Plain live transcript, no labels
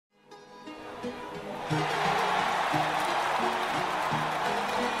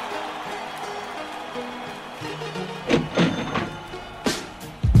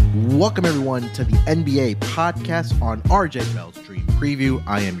Welcome everyone to the NBA podcast on RJ Bell's Dream Preview.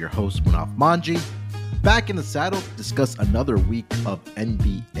 I am your host, Munaf Manji, back in the saddle to discuss another week of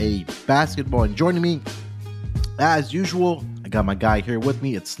NBA basketball. And joining me, as usual, I got my guy here with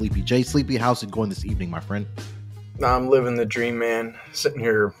me. It's Sleepy J. Sleepy, how's it going this evening, my friend? I'm living the dream, man. Sitting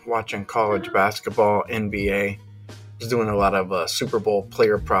here watching college basketball, NBA. Just doing a lot of Super Bowl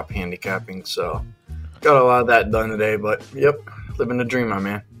player prop handicapping, so got a lot of that done today. But, yep, living the dream, my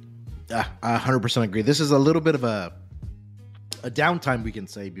man. I 100% agree. This is a little bit of a downtime, we can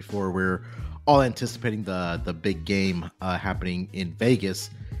say, before we're all anticipating the big game happening in Vegas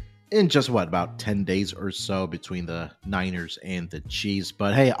in just, about 10 days or so between the Niners and the Chiefs.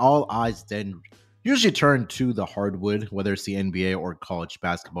 But, hey, all eyes then usually turn to the hardwood, whether it's the NBA or college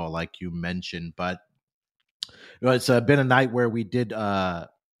basketball, like you mentioned. But it's been a night where we did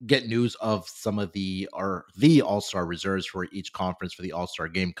get news of some of the All-Star reserves for each conference for the All-Star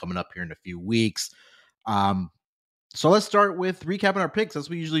game coming up here in a few weeks. So let's start with recapping our picks, as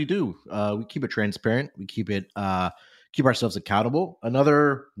we usually do. We keep it transparent. We keep ourselves accountable.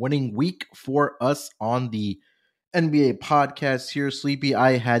 Another winning week for us on the NBA podcast here, Sleepy.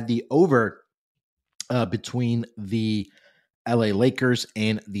 I had the over between the LA Lakers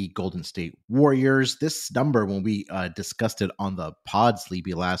and the Golden State Warriors. This number, when we discussed it on the pod,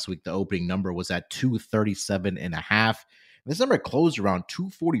 Sleepy, last week, the opening number was at 237.5. This number closed around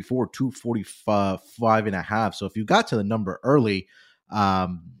 244, 245.5. So if you got to the number early,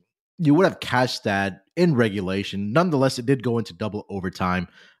 you would have cashed that in regulation. Nonetheless, it did go into double overtime.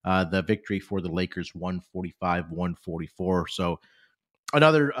 The victory for the Lakers, 145-144. So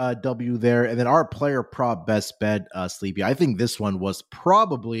another W there. And then our player prop best bet, Sleepy. I think this one was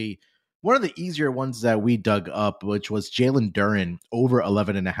probably one of the easier ones that we dug up, which was Jalen Duren over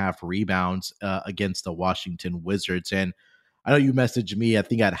 11.5 rebounds against the Washington Wizards. And I know you messaged me, I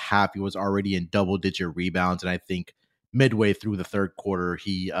think at half he was already in double-digit rebounds. And I think midway through the third quarter,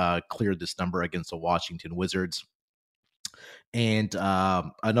 he cleared this number against the Washington Wizards. And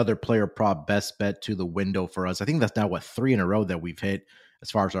another player prop best bet to the window for us. I think that's now, 3 in a row that we've hit as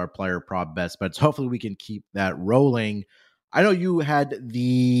far as our player prop best bets. Hopefully we can keep that rolling. I know you had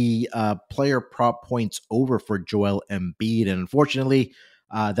the player prop points over for Joel Embiid, and unfortunately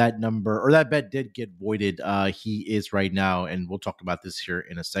that bet did get voided. He is right now, and we'll talk about this here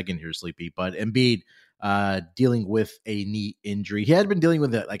in a second here, Sleepy, but Embiid dealing with a knee injury. He had been dealing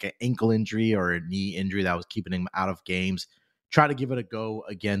with an ankle injury or a knee injury that was keeping him out of games. Try to give it a go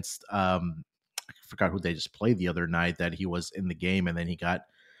against I forgot who they just played the other night, that he was in the game, and then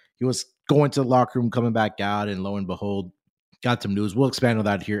he was going to the locker room, coming back out, and lo and behold, got some news. We'll expand on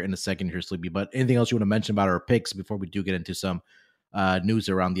that here in a second here, Sleepy. But anything else you want to mention about our picks before we do get into some news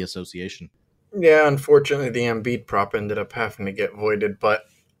around the association? Yeah, unfortunately, the Embiid prop ended up having to get voided, but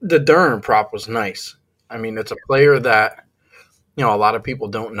the Duren prop was nice. I mean, it's a player that, a lot of people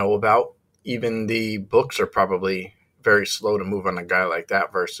don't know about. Even the books are probably very slow to move on a guy like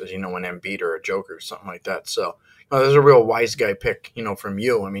that versus, an Embiid or a Joker or something like that. So, there's a real wise guy pick, from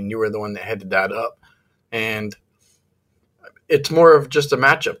you. I mean, you were the one that headed that up. And it's more of just a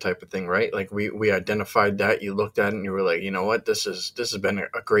matchup type of thing, right? Like we identified that, you looked at it and you were like, you know what, this has been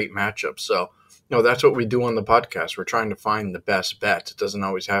a great matchup. So, that's what we do on the podcast. We're trying to find the best bets. It doesn't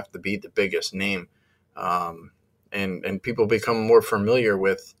always have to be the biggest name. And people become more familiar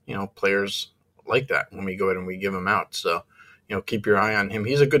with, players like that when we go ahead and we give them out. So, keep your eye on him.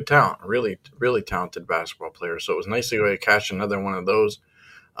 He's a good talent, really, really talented basketball player. So it was nice to go ahead and cash another one of those.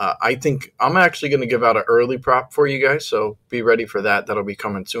 I think I'm actually going to give out an early prop for you guys. So be ready for that. That'll be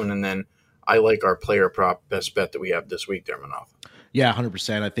coming soon. And then I like our player prop best bet that we have this week there, Manoff. Yeah,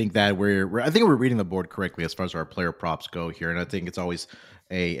 100%. I think that we're reading the board correctly as far as our player props go here. And I think it's always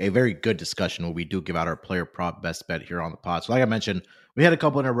a very good discussion when we do give out our player prop best bet here on the pod. So like I mentioned, we had a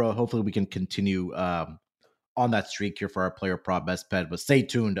couple in a row. Hopefully we can continue on that streak here for our player prop best bet. But stay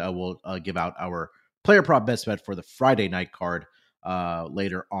tuned. We'll give out our player prop best bet for the Friday night card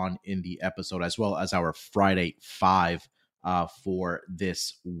later on in the episode, as well as our Friday 5 for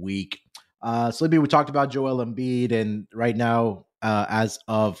this week. Sleepy, we talked about Joel Embiid, and right now, as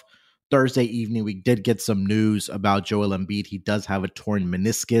of Thursday evening, we did get some news about Joel Embiid. He does have a torn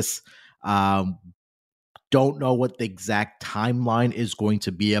meniscus. Don't know what the exact timeline is going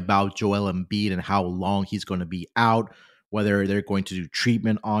to be about Joel Embiid and how long he's going to be out, whether they're going to do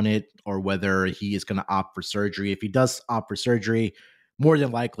treatment on it or whether he is going to opt for surgery. If he does opt for surgery, more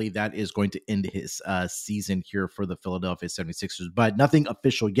than likely that is going to end his season here for the Philadelphia 76ers. But nothing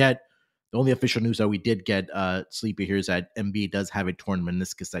official yet. The only official news that we did get, Sleepy, here is that Embiid does have a torn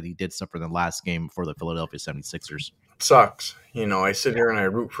meniscus that he did suffer in the last game for the Philadelphia 76ers. sucks. I sit here and I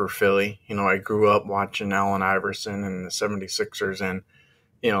root for Philly. I grew up watching Allen Iverson and the 76ers, and,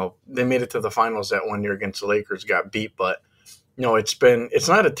 they made it to the finals that one year against the Lakers, got beat. But, it's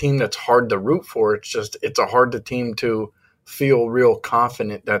not a team that's hard to root for. It's a hard team to feel real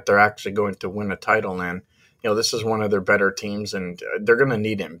confident that they're actually going to win a title. And, this is one of their better teams, and they're going to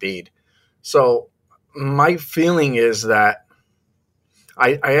need Embiid. So my feeling is that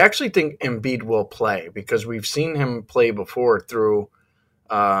I actually think Embiid will play, because we've seen him play before through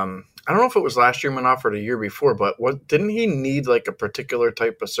I don't know if it was last year Manoff or the year before, but didn't he need like a particular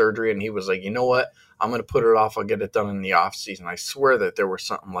type of surgery? And he was like, you know what? I'm going to put it off. I'll get it done in the off season. I swear that there was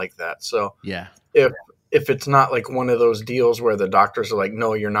something like that. So Yeah. if it's not like one of those deals where the doctors are like,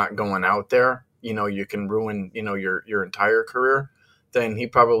 no, you're not going out there, you can ruin, your entire career, then he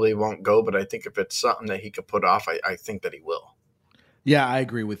probably won't go. But I think if it's something that he could put off, I think that he will. Yeah, I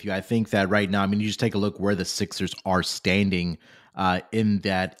agree with you. I think that right now, I mean, you just take a look where the Sixers are standing in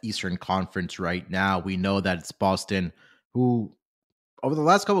that Eastern Conference right now. We know that it's Boston, who over the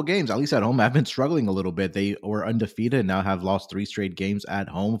last couple of games, at least at home, have been struggling a little bit. They were undefeated and now have lost 3 straight games at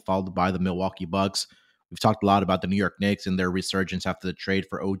home, followed by the Milwaukee Bucks. We've talked a lot about the New York Knicks and their resurgence after the trade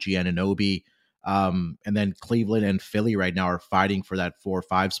for OG Anunoby. And then Cleveland and Philly right now are fighting for that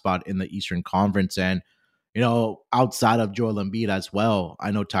 4-5 spot in the Eastern Conference. And outside of Joel Embiid as well,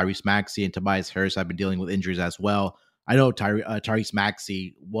 I know Tyrese Maxey and Tobias Harris have been dealing with injuries as well. I know Tyrese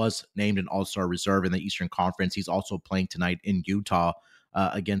Maxey was named an All-Star reserve in the Eastern Conference. He's also playing tonight in Utah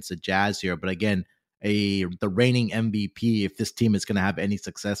against the Jazz here. But again, the reigning MVP, if this team is going to have any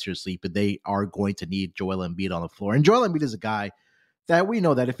success here, Sleep, they are going to need Joel Embiid on the floor. And Joel Embiid is a guy that we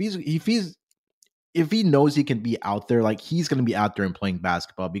know that if he knows he can be out there, like he's going to be out there and playing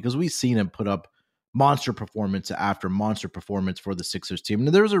basketball, because we've seen him put up monster performance after monster performance for the Sixers team.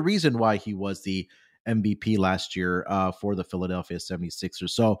 And there's a reason why he was the MVP last year for the Philadelphia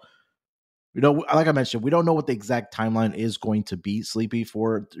 76ers. So, like I mentioned, we don't know what the exact timeline is going to be, Sleepy,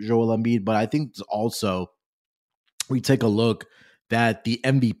 for Joel Embiid, but I think also we take a look that the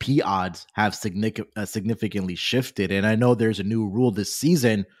MVP odds have significantly shifted. And I know there's a new rule this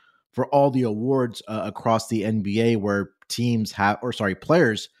season for all the awards across the NBA where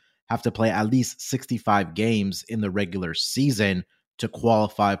players have to play at least 65 games in the regular season to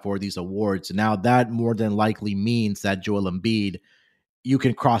qualify for these awards. Now, that more than likely means that Joel Embiid, you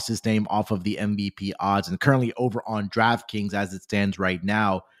can cross his name off of the MVP odds. And currently over on DraftKings, as it stands right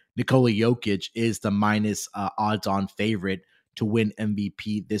now, Nikola Jokic is the minus odds-on favorite to win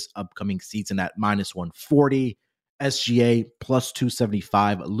MVP this upcoming season at minus 140. SGA plus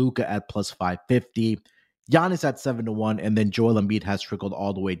 275. Luka at plus 550. Giannis at 7-1, and then Joel Embiid has trickled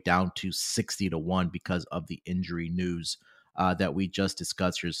all the way down to 60-1 because of the injury news that we just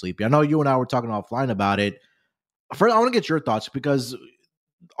discussed here, Sleepy. I know you and I were talking offline about it. First, I want to get your thoughts, because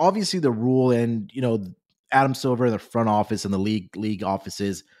obviously the rule and, Adam Silver, the front office and the league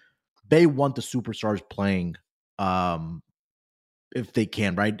offices, they want the superstars playing if they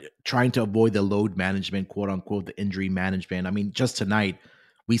can, right? Trying to avoid the load management, quote unquote, the injury management. I mean, just tonight,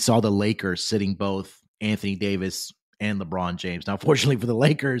 we saw the Lakers sitting both Anthony Davis and LeBron James. Now, fortunately for the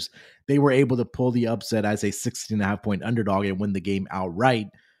Lakers, they were able to pull the upset as a 16.5-point underdog and win the game outright.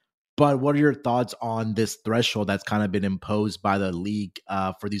 But what are your thoughts on this threshold that's kind of been imposed by the league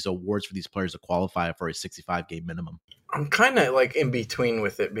for these awards for these players to qualify for a 65-game minimum? I'm kind of like in between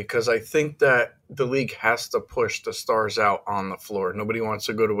with it, because I think that the league has to push the stars out on the floor. Nobody wants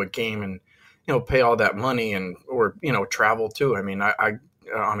to go to a game and, pay all that money or travel too. I mean, I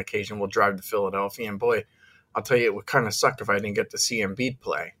on occasion will drive to Philadelphia, and boy, I'll tell you, it would kind of suck if I didn't get to see Embiid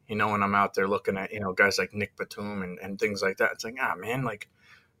play, when I'm out there looking at, guys like Nick Batum and things like that. It's like, man, like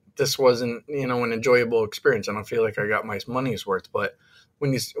this wasn't, an enjoyable experience. I don't feel like I got my money's worth. But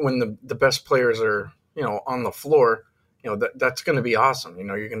when the best players are, on the floor, that's going to be awesome.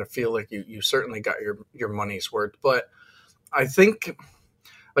 You're going to feel like you certainly got your money's worth. But I think,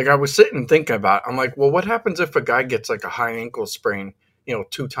 like I was sitting and thinking about it, I'm like, well, what happens if a guy gets like a high ankle sprain,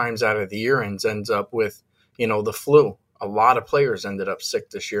 2 times out of the year and ends up with, the flu? A lot of players ended up sick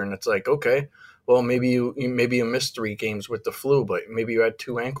this year. And it's like, okay, well, maybe you missed 3 games with the flu, but maybe you had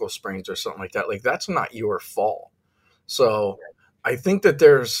 2 ankle sprains or something like that. Like, that's not your fault. So I think that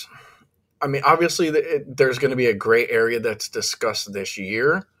obviously there's going to be a gray area that's discussed this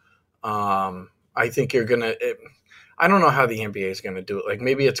year. I think I don't know how the NBA is going to do it. Like,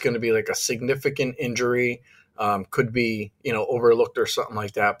 maybe it's going to be like a significant injury, could be, overlooked or something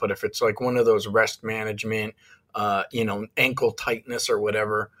like that. But if it's like one of those rest management, ankle tightness or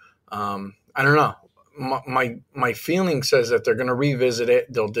whatever, I don't know. My feeling says that they're going to revisit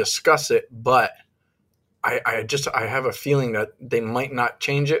it. They'll discuss it, but I have a feeling that they might not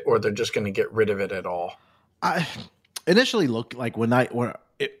change it, or they're just going to get rid of it at all. I initially looked like when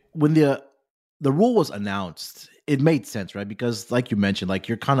the rule was announced, it made sense, right? Because like you mentioned, like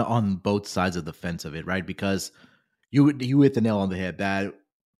you're kind of on both sides of the fence of it, right? Because you hit the nail on the head that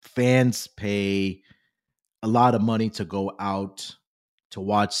fans pay a lot of money to go out to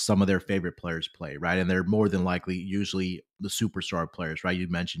watch some of their favorite players play, right? And they're more than likely usually the superstar players, right? You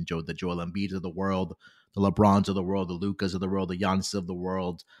mentioned the Joel Embiid of the world, the LeBrons of the world, the Lucas of the world, the Giannis of the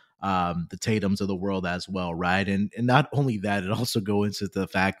world, the Tatums of the world as well, right? And not only that, it also goes into the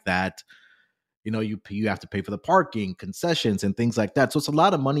fact that you have to pay for the parking, concessions, and things like that. So it's a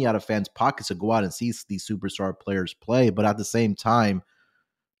lot of money out of fans' pockets to go out and see these superstar players play. But at the same time,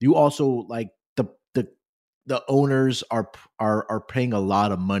 you also like the the owners are paying a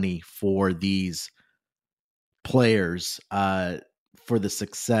lot of money for these players for the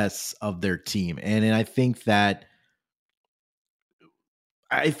success of their team. And I think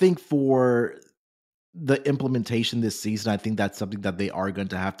for the implementation this season, I think that's something that they are going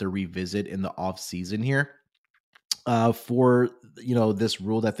to have to revisit in the off season here. For this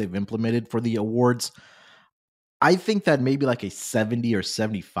rule that they've implemented for the awards, I think that maybe like a 70 or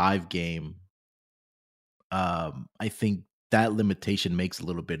 75 game, I think that limitation makes a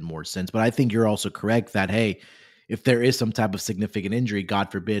little bit more sense. But I think you're also correct that, hey, if there is some type of significant injury,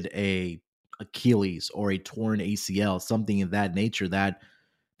 God forbid a Achilles or a torn ACL, something in that nature, that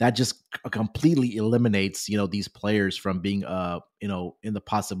just completely eliminates these players from being in the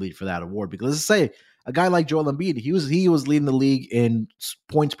possibility for that award. Because let's say a guy like Joel Embiid, he was leading the league in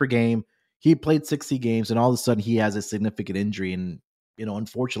points per game. He played 60 games, and all of a sudden he has a significant injury, and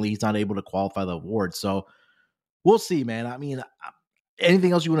unfortunately he's not able to qualify the award. So we'll see, man. I mean,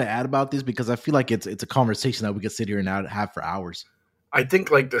 anything else you want to add about this? Because I feel like it's a conversation that we could sit here and have for hours. I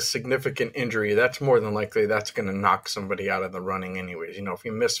think like the significant injury, that's more than likely that's going to knock somebody out of the running anyways. If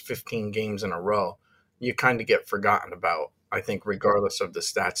you miss 15 games in a row, you kind of get forgotten about, I think, regardless of the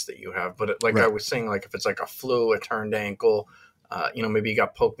stats that you have. But like I Right. was saying, like if it's like a flu, a turned ankle, maybe you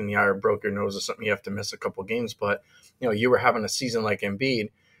got poked in the eye or broke your nose or something, you have to miss a couple games. But, you were having a season like Embiid.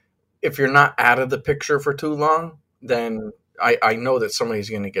 If you're not out of the picture for too long, then I know that somebody's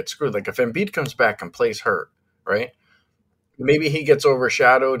going to get screwed. Like if Embiid comes back and plays hurt, right? Maybe he gets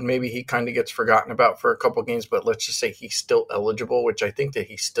overshadowed. Maybe he kind of gets forgotten about for a couple games, but let's just say he's still eligible, which I think that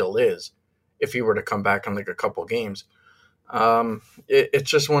he still is if he were to come back in like a couple games. It's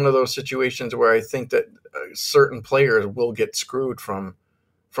just one of those situations where I think that certain players will get screwed from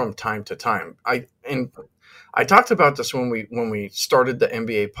time to time. I talked about this when we started the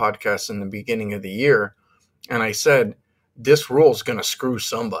NBA podcast in the beginning of the year, and I said this rule is going to screw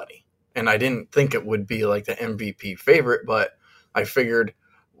somebody. And I didn't think it would be like the MVP favorite, but I figured,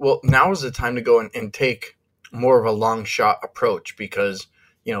 well, now is the time to go and take more of a long shot approach because,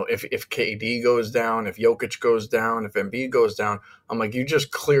 if KD goes down, if Jokic goes down, if Embiid goes down, I'm like, you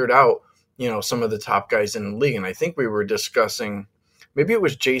just cleared out, some of the top guys in the league. And I think we were discussing, maybe it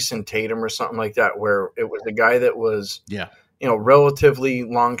was Jason Tatum or something like that, where it was a guy that was, Yeah. relatively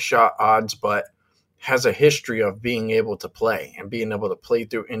long shot odds, but has a history of being able to play and being able to play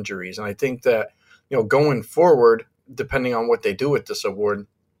through injuries. And I think that, going forward, depending on what they do with this award,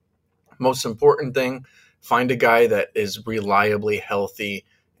 most important thing, find a guy that is reliably healthy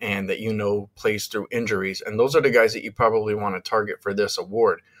and that plays through injuries. And those are the guys that you probably want to target for this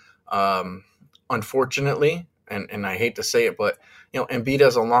award. Unfortunately, and I hate to say it, but Embiid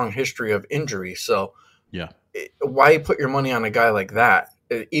has a long history of injury. So Yeah. why put your money on a guy like that?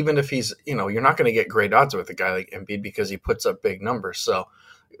 Even if he's, you're not going to get great odds with a guy like Embiid because he puts up big numbers. So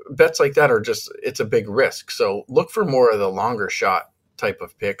bets like that it's a big risk. So look for more of the longer shot type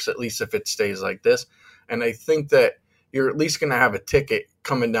of picks, at least if it stays like this. And I think that you're at least going to have a ticket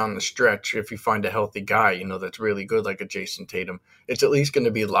coming down the stretch if you find a healthy guy, that's really good, like a Jason Tatum. It's at least going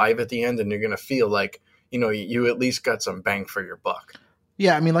to be live at the end, and you're going to feel like, you at least got some bang for your buck.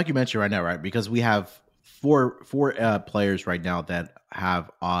 Yeah, I mean, like you mentioned right now, right? Because we have four players right now that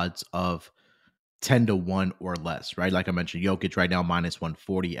have odds of 10-1 or less, right? Like I mentioned, Jokic right now minus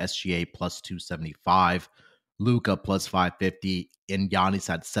 140, SGA plus 275, Luca plus 550, and Giannis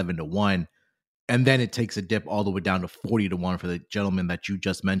at 7-1. And then it takes a dip all the way down to 40-1 for the gentleman that you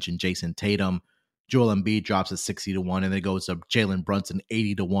just mentioned, Jason Tatum. Joel Embiid drops to 60-1, and then it goes to Jalen Brunson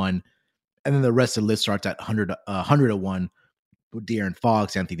 80-1. And then the rest of the list starts at 100-1 with De'Aaron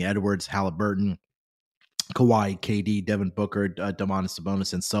Fox, Anthony Edwards, Halliburton, Kawhi, KD, Devin Booker, Domantas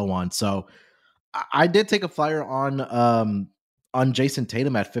Sabonis, and so on. So I did take a flyer on Jason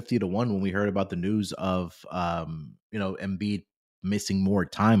Tatum at 50-1 when we heard about the news of Embiid missing more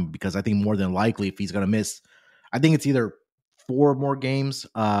time, because I think more than likely if he's going to miss, I think it's either 4 more games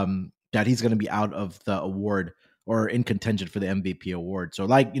that he's going to be out of the award or in contention for the MVP award. So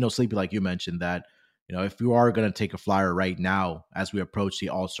like, Sleepy, like you mentioned that, if you are going to take a flyer right now as we approach the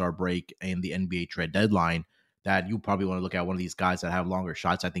All-Star break and the NBA trade deadline, that you probably want to look at one of these guys that have longer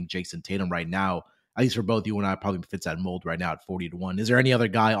shots. I think Jason Tatum right now, at least for both you and I, probably fits that mold right now at 40-1. Is there any other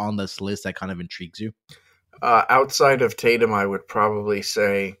guy on this list that kind of intrigues you? Outside of Tatum, I would probably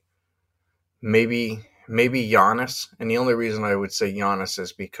say maybe Giannis. And the only reason I would say Giannis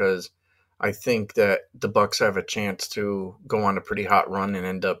is because I think that the Bucks have a chance to go on a pretty hot run and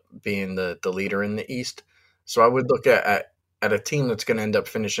end up being the leader in the East. So I would look at a team that's going to end up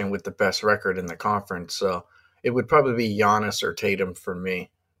finishing with the best record in the conference. So it would probably be Giannis or Tatum for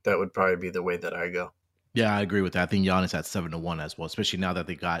me. That would probably be the way that I go. Yeah, I agree with that. I think Giannis at 7-1 as well, especially now that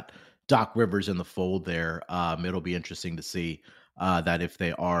they got Doc Rivers in the fold there. It'll be interesting to see that if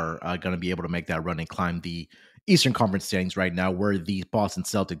they are going to be able to make that run and climb the Eastern Conference standings right now, where the Boston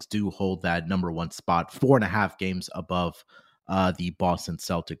Celtics do hold that number 1 spot, 4.5 games above the Boston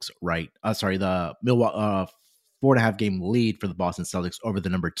Celtics, right? The Milwaukee 4.5 game lead for the Boston Celtics over the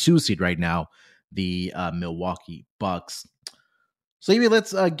number 2 seed right now, the Milwaukee Bucks. So maybe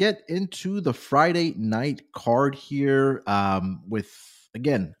let's get into the Friday night card here with,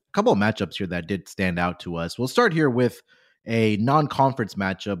 again, a couple of matchups here that did stand out to us. We'll start here with a non-conference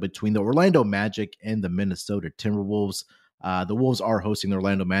matchup between the Orlando Magic and the Minnesota Timberwolves. The Wolves are hosting the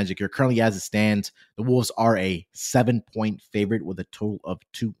Orlando Magic here. Currently, as it stands, the Wolves are a 7-point favorite with a total of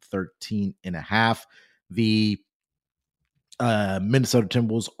 213.5. The Minnesota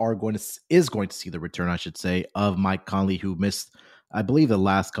Timberwolves is going to see the return, I should say, of Mike Conley, who missed, I believe, the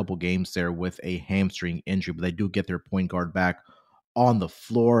last couple games there with a hamstring injury, but they do get their point guard back on the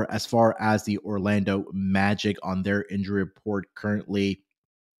floor. As far as the Orlando Magic on their injury report currently,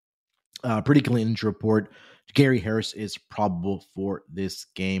 pretty clean injury report. Gary Harris is probable for this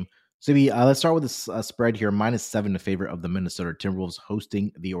game. So let's start with this spread here. -7 in favor of the Minnesota Timberwolves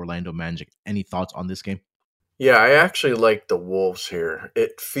hosting the Orlando Magic. Any thoughts on this game? Yeah, I actually like the Wolves here.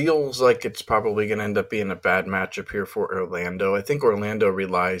 It feels like it's probably going to end up being a bad matchup here for Orlando. I think Orlando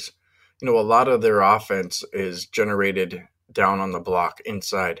relies, a lot of their offense is generated down on the block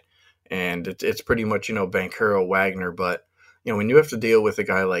inside, and it's pretty much, Banchero, Wagner. But, when you have to deal with a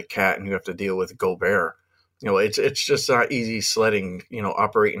guy like Cat and you have to deal with Gobert, it's just not easy sledding,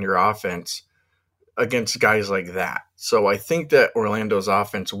 operating your offense against guys like that. So I think that Orlando's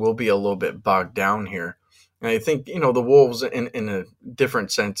offense will be a little bit bogged down here. And I think, the Wolves in a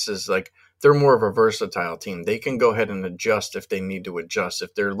different sense is like they're more of a versatile team. They can go ahead and adjust if they need to adjust.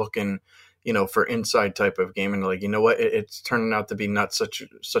 If they're looking, for inside type of game and like, it's turning out to be not such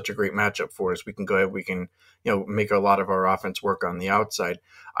a great matchup for us. We can go ahead, we can, make a lot of our offense work on the outside.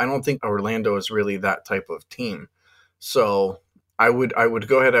 I don't think Orlando is really that type of team. So I would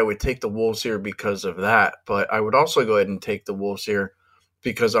go ahead, I would take the Wolves here because of that. But I would also go ahead and take the Wolves here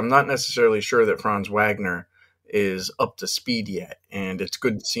because I'm not necessarily sure that Franz Wagner is up to speed yet. And it's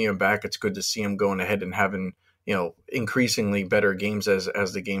good to see him back. It's good to see him going ahead and having, increasingly better games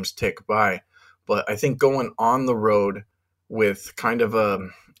as the games tick by. But I think going on the road with kind of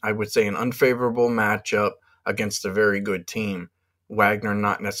I would say an unfavorable matchup against a very good team, Wagner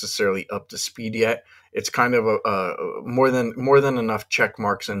not necessarily up to speed yet. It's kind of a more than enough check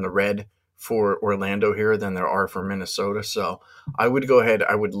marks in the red for Orlando here than there are for Minnesota. So I would go ahead.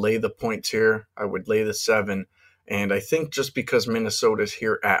 I would lay the points here. I would lay the 7. And I think just because Minnesota's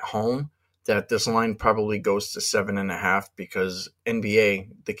here at home, that this line probably goes to 7.5 because NBA,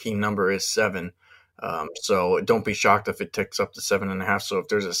 the key number is 7. So don't be shocked if it ticks up to 7.5. So if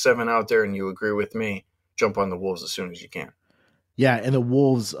there's a 7 out there and you agree with me, jump on the Wolves as soon as you can. Yeah, and the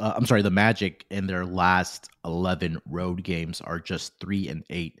Wolves, the Magic in their last 11 road games are just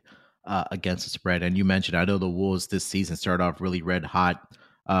 3-8 against the spread. And you mentioned, I know the Wolves this season started off really red hot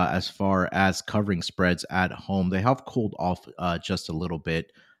as far as covering spreads at home. They have cooled off just a little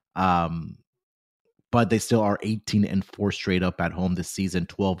bit, but they still are 18-4 straight up at home this season,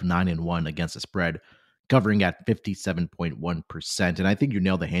 12-9-1 against the spread, covering at 57.1%. And I think you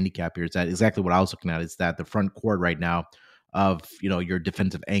nailed the handicap here. Is that exactly what I was looking at? Is that the front court right now of your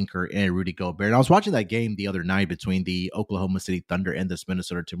defensive anchor and Rudy Gobert. And I was watching that game the other night between the Oklahoma City Thunder and this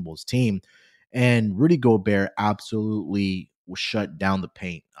Minnesota Timberwolves team, and Rudy Gobert absolutely shut down the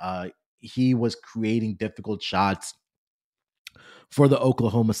paint. He was creating difficult shots for the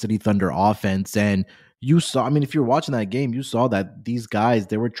Oklahoma City Thunder offense, and you saw, if you're watching that game, you saw that these guys,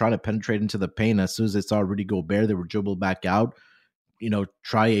 they were trying to penetrate into the paint. As soon as they saw Rudy Gobert, they were dribbled back out.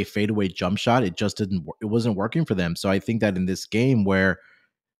 try a fadeaway jump shot. It just it wasn't working for them. So I think that in this game where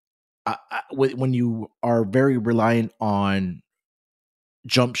when you are very reliant on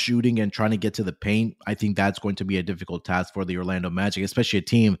jump shooting and trying to get to the paint, I think that's going to be a difficult task for the Orlando Magic, especially a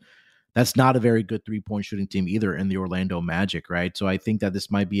team that's not a very good 3-point shooting team either in the Orlando Magic, right? So I think that this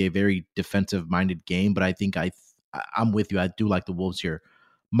might be a very defensive minded game, but I think I'm with you. I do like the Wolves here.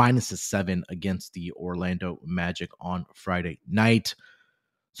 -7 against the Orlando Magic on Friday night.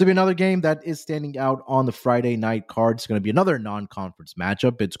 So it'll be another game that is standing out on the Friday night card. It's going to be another non-conference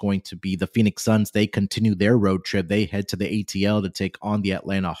matchup. It's going to be the Phoenix Suns. They continue their road trip. They head to the ATL to take on the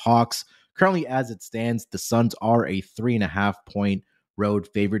Atlanta Hawks. Currently, as it stands, the Suns are a 3.5-point road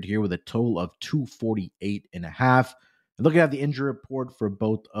favorite here with a total of 248.5. And looking at the injury report for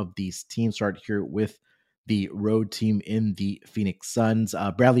both of these teams, start here with the road team in the Phoenix Suns.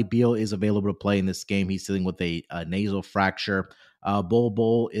 Bradley Beal is available to play in this game. He's dealing with a nasal fracture.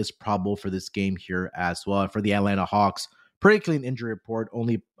 Bol is probable for this game here as well. For the Atlanta Hawks, pretty clean injury report.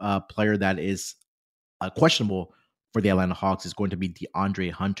 Only player that is questionable for the Atlanta Hawks is going to be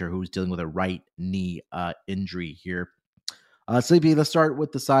DeAndre Hunter, who's dealing with a right knee injury here. Sleepy, let's start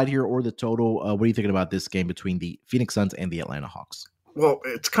with the side here or the total. What are you thinking about this game between the Phoenix Suns and the Atlanta Hawks? Well,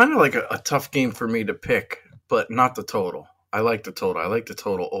 it's kind of like a tough game for me to pick, but not the total. I like the total. I like the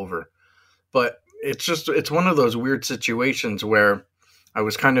total over. But it's one of those weird situations where I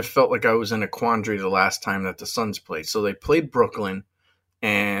was kind of felt like I was in a quandary the last time that the Suns played. So they played Brooklyn,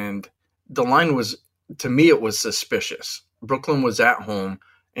 and the line was, to me, it was suspicious. Brooklyn was at home,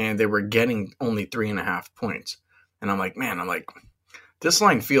 and they were getting only 3.5 points. And I'm like, this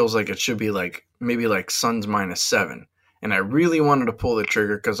line feels like it should be maybe Suns -7. And I really wanted to pull the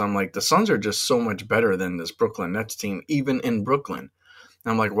trigger because I'm like, the Suns are just so much better than this Brooklyn Nets team, even in Brooklyn.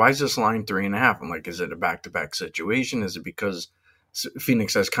 And I'm like, why is this line 3.5? I'm like, is it a back-to-back situation? Is it because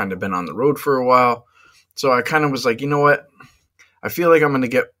Phoenix has kind of been on the road for a while? So I kind of was like, you know what? I feel like I'm going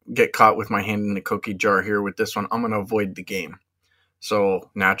to get caught with my hand in the cookie jar here with this one. I'm going to avoid the game.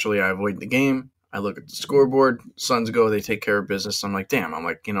 So naturally, I avoid the game. I look at the scoreboard. Suns go. They take care of business. I'm like, damn. I'm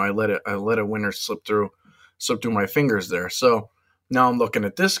like, I let a winner slip through my fingers there. So now I'm looking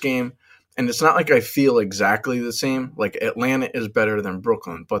at this game, and it's not like I feel exactly the same. Like Atlanta is better than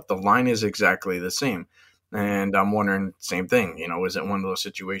Brooklyn, but the line is exactly the same. And I'm wondering, same thing. Is it one of those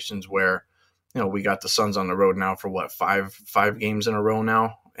situations where, we got the Suns on the road now for what, five games in a row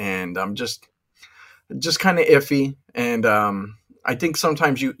now, and I'm just kind of iffy. And I think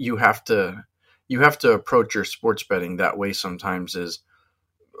sometimes you have to approach your sports betting that way. Sometimes is,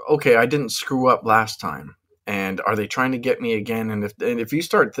 okay, I didn't screw up last time, and are they trying to get me again? And if you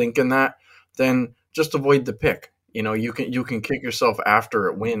start thinking that, then just avoid the pick. You can kick yourself after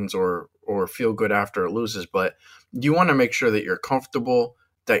it wins or feel good after it loses, but you want to make sure that you're comfortable,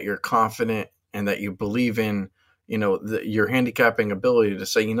 that you're confident, and that you believe in your handicapping ability to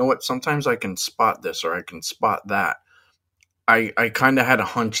say, you know what, sometimes I can spot this or I can spot that. I kind of had a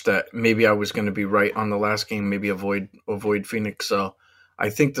hunch that maybe I was going to be right on the last game, maybe avoid Phoenix. So I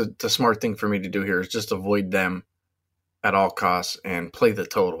think the smart thing for me to do here is just avoid them at all costs and play the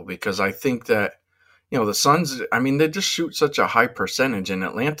total, because I think that, the Suns, they just shoot such a high percentage. In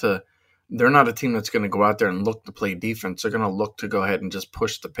Atlanta, they're not a team that's going to go out there and look to play defense. They're going to look to go ahead and just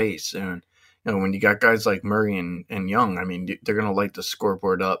push the pace. And, when you got guys like Murray and Young, they're going to light the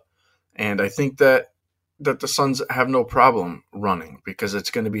scoreboard up. And I think that the Suns have no problem running, because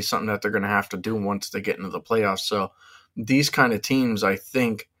it's going to be something that they're going to have to do once they get into the playoffs. So these kind of teams, I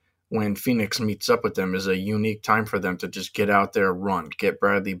think, when Phoenix meets up with them, is a unique time for them to just get out there, run, get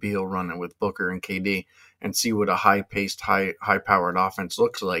Bradley Beal running with Booker and KD, and see what a high-paced, high-powered offense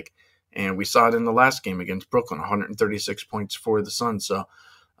looks like. And we saw it in the last game against Brooklyn, 136 points for the Suns. So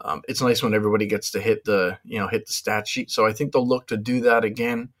it's nice when everybody gets to hit the stat sheet. So I think they'll look to do that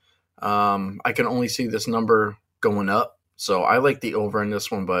again. I can only see this number going up. So I like the over in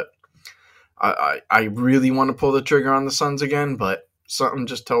this one, but I really want to pull the trigger on the Suns again, but something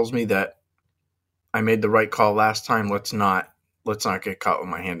just tells me that I made the right call last time. Let's not get caught with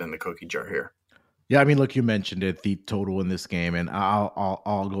my hand in the cookie jar here. Yeah, look, you mentioned it, the total in this game, and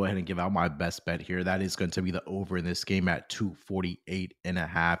I'll go ahead and give out my best bet here. That is going to be the over in this game at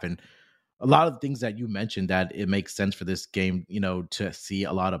 248.5. And a lot of the things that you mentioned, that it makes sense for this game, to see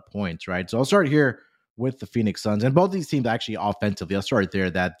a lot of points, right? So I'll start here with the Phoenix Suns, and both these teams actually offensively, I'll start there,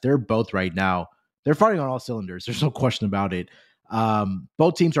 that they're both right now, they're firing on all cylinders. There's no question about it.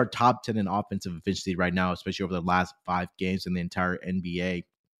 Both teams are top 10 in offensive efficiency right now, especially over the last 5 games in the entire NBA.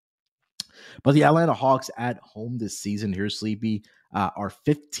 But the Atlanta Hawks at home this season here, Sleepy, are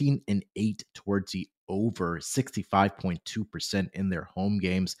 15-8 towards the over 65.2% in their home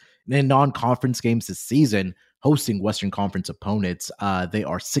games. And in non-conference games this season, hosting Western Conference opponents, they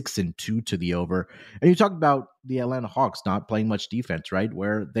are 6-2 to the over. And you talked about the Atlanta Hawks not playing much defense, right?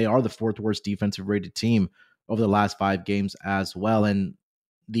 Where they are the fourth worst defensive rated team over the last 5 games as well. And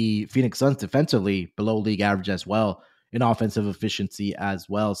the Phoenix Suns defensively below league average as well in offensive efficiency as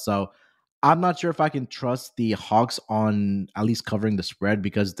well. So I'm not sure if I can trust the Hawks on at least covering the spread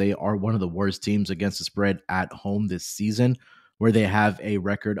because they are one of the worst teams against the spread at home this season, where they have a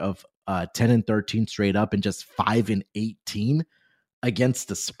record of 10-13 straight up and just 5-18 against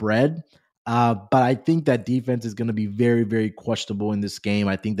the spread. But I think that defense is going to be very, very questionable in this game.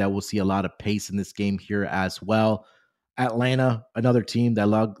 I think that we'll see a lot of pace in this game here as well. Atlanta, another team that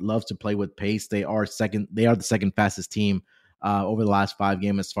loves to play with pace. They are second. They are the second fastest team over the last 5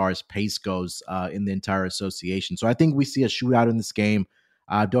 games as far as pace goes in the entire association. So I think we see a shootout in this game.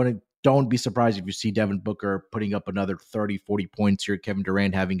 Don't be surprised if you see Devin Booker putting up another 30, 40 points here. Kevin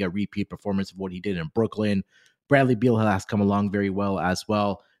Durant having a repeat performance of what he did in Brooklyn. Bradley Beal has come along very well as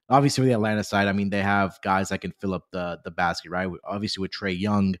well. Obviously, with the Atlanta side, I mean, they have guys that can fill up the basket, right? Obviously, with Trae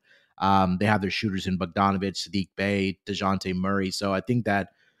Young, they have their shooters in Bogdanovich, Sadiq Bey, DeJounte Murray. So I think that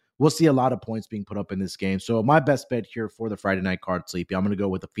we'll see a lot of points being put up in this game. So my best bet here for the Friday night card, Sleepy, I'm going to go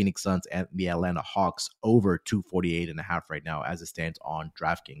with the Phoenix Suns and the Atlanta Hawks over 248.5 right now as it stands on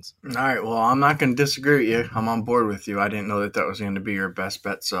DraftKings. All right, well, I'm not going to disagree with you. I'm on board with you. I didn't know that was going to be your best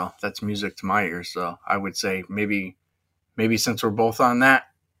bet, so that's music to my ears. So I would say maybe since we're both on that,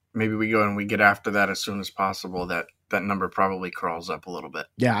 maybe we go and we get after that as soon as possible. That number probably crawls up a little bit.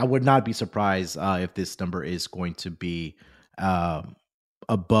 Yeah, I would not be surprised if this number is going to be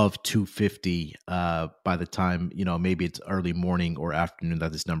above 250 by the time, maybe it's early morning or afternoon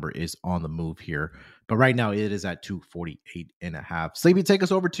that this number is on the move here. But right now it is at 248.5. Sleepy, take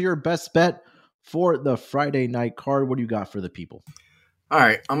us over to your best bet for the Friday night card. What do you got for the people? All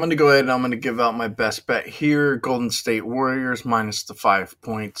right, I'm going to go ahead and I'm going to give out my best bet here. Golden State Warriors minus the 5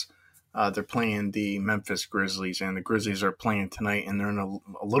 points. They're playing the Memphis Grizzlies, and the Grizzlies are playing tonight, and they're in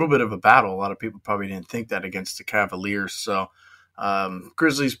a little bit of a battle. A lot of people probably didn't think that against the Cavaliers. So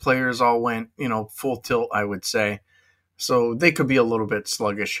Grizzlies players all went, full tilt, I would say. So they could be a little bit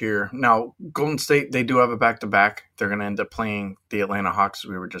sluggish here. Now, Golden State, they do have a back-to-back. They're going to end up playing the Atlanta Hawks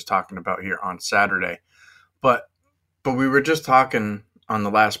we were just talking about here on Saturday. But we were just talking on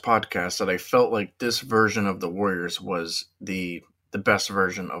the last podcast that I felt like this version of the Warriors was the best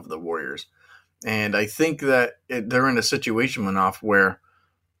version of the Warriors. And I think that they're in a situation, Manoff, where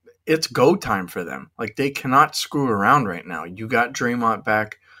it's go time for them. Like, they cannot screw around right now. You got Draymond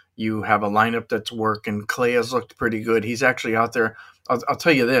back. You have a lineup that's working. Clay has looked pretty good. He's actually out there. I'll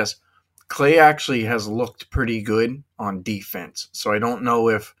tell you this. Clay actually has looked pretty good on defense. So I don't know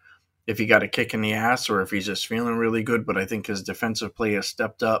if he got a kick in the ass or if he's just feeling really good, but I think his defensive play has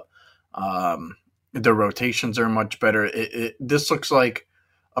stepped up. The rotations are much better. This looks like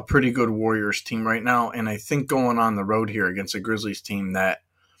a pretty good Warriors team right now, and I think going on the road here against a Grizzlies team that,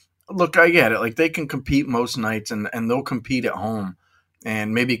 look, I get it. Like, they can compete most nights, and they'll compete at home,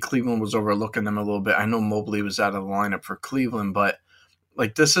 and maybe Cleveland was overlooking them a little bit. I know Mobley was out of the lineup for Cleveland, but,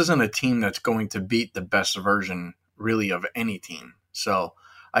 like, this isn't a team that's going to beat the best version, really, of any team. So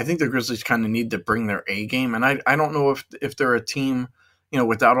I think the Grizzlies kind of need to bring their A game, and I don't know if they're a team,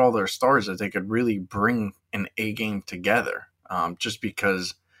 without all their stars, that they could really bring an A game together. Just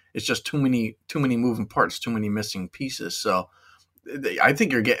because it's just too many moving parts, too many missing pieces. So I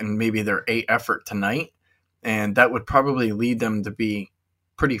think you're getting maybe their A effort tonight, and that would probably lead them to be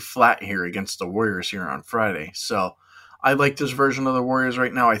pretty flat here against the Warriors here on Friday. So I like this version of the Warriors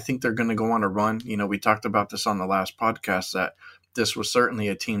right now. I think they're going to go on a run. We talked about this on the last podcast, that this was certainly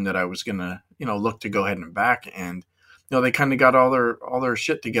a team that I was going to, look to go ahead and back. And, they kind of got all their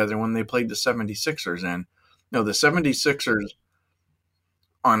shit together when they played the 76ers. And, the 76ers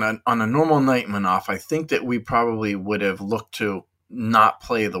on a normal night, Manoff, I think that we probably would have looked to not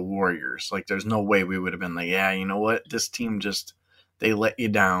play the Warriors. Like, there's no way we would have been like, yeah, you know what? This team just, they let you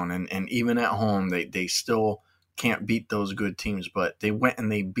down. And even at home, they still can't beat those good teams. But they went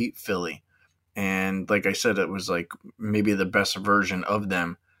and they beat Philly. And like I said, it was like maybe the best version of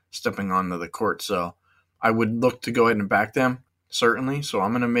them stepping onto the court. So I would look to go ahead and back them, certainly. So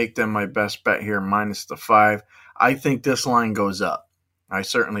I'm going to make them my best bet here, minus the 5. I think this line goes up. I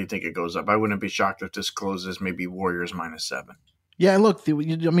certainly think it goes up. I wouldn't be shocked if this closes maybe Warriors minus 7. Yeah, and look, you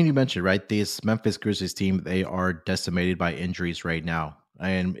mentioned, right, this Memphis Grizzlies team, they are decimated by injuries right now.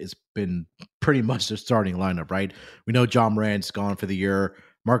 And it's been pretty much their starting lineup, right? We know John Morant's gone for the year.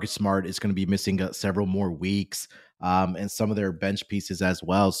 Marcus Smart is going to be missing several more weeks, and some of their bench pieces as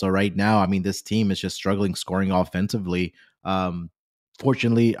well. So right now, I mean, this team is just struggling scoring offensively.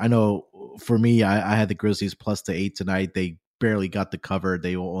 Fortunately, I know for me, I had the Grizzlies plus the 8 tonight. They barely got the cover.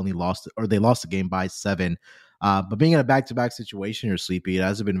 They lost the game by 7. But being in a back-to-back situation here, Sleepy, it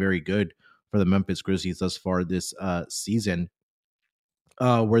hasn't been very good for the Memphis Grizzlies thus far this season,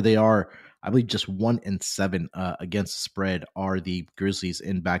 where they are, I believe, just 1-7 against the spread are the Grizzlies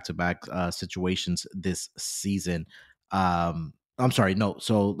in back-to-back situations this season. I'm sorry, no.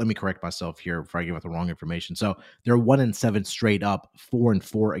 So let me correct myself here before I give out the wrong information. So they're 1-7 straight up,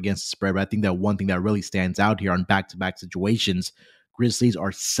 4-4 against the spread. But I think that one thing that really stands out here on back-to-back situations, Grizzlies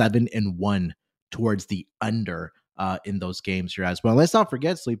are 7-1 towards the under in those games here as well. Let's not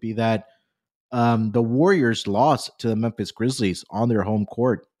forget, Sleepy, that the Warriors lost to the Memphis Grizzlies on their home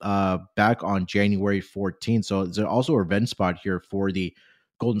court back on January 14th. So it's also a revenge spot here for the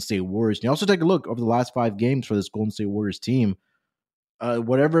Golden State Warriors. And you also take a look over the last 5 games for this Golden State Warriors team.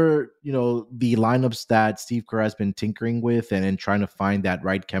 Whatever, the lineups that Steve Kerr has been tinkering with and trying to find that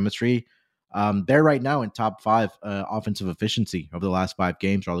right chemistry, they're right now in top 5 offensive efficiency over the last 5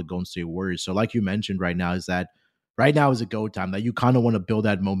 games are the Golden State Warriors. So like you mentioned right now is a go time that you kind of want to build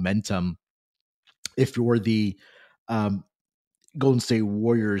that momentum if you're the Golden State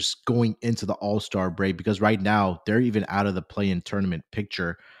Warriors going into the All-Star break, because right now they're even out of the play-in tournament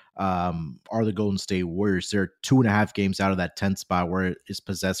picture. Are the Golden State Warriors. They're 2.5 games out of that 10th spot where it is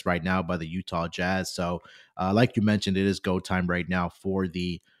possessed right now by the Utah Jazz. So like you mentioned, it is go time right now for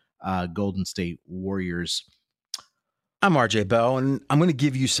the Golden State Warriors. I'm RJ Bell, and I'm going to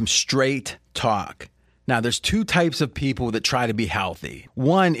give you some straight talk. Now, there's 2 types of people that try to be healthy.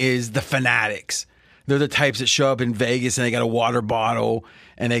 One is the fanatics. They're the types that show up in Vegas and they got a water bottle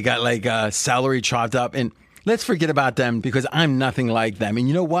and they got like celery chopped up. And let's forget about them because I'm nothing like them. And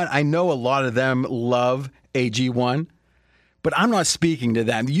you know what? I know a lot of them love AG1, but I'm not speaking to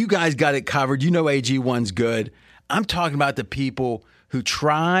them. You guys got it covered. You know AG1's good. I'm talking about the people who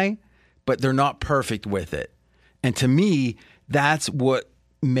try, but they're not perfect with it. And to me, that's what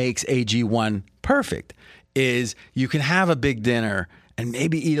makes AG1 perfect, is you can have a big dinner and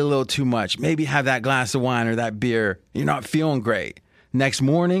maybe eat a little too much, maybe have that glass of wine or that beer. You're not feeling great. Next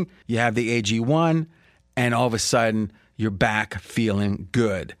morning, you have the AG1, and all of a sudden, you're back feeling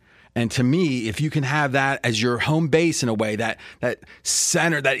good. And to me, if you can have that as your home base in a way, that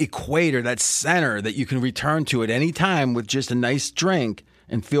center, that equator, that center that you can return to at any time with just a nice drink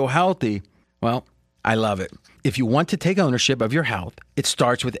and feel healthy, well, I love it. If you want to take ownership of your health, it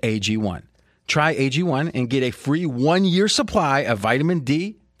starts with AG1. Try AG1 and get a free 1-year supply of vitamin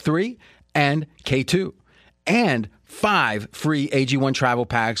D3 and K2 and 5 free AG1 travel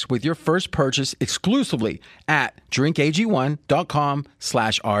packs with your first purchase exclusively at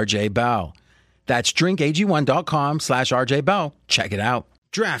drinkag1.com/RJBell. That's drinkag1.com/RJBell. Check it out.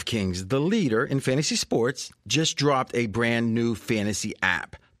 DraftKings, the leader in fantasy sports, just dropped a brand new fantasy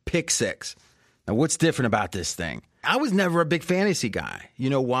app, Pick 6. Now, what's different about this thing? I was never a big fantasy guy. You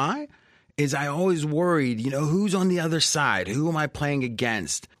know why? Is I always worried, who's on the other side? Who am I playing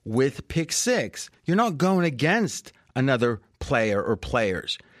against? With Pick 6, you're not going against another player or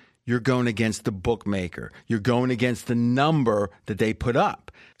players. You're going against the bookmaker. You're going against the number that they put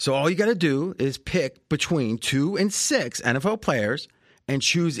up. So all you got to do is pick between 2 and 6 NFL players and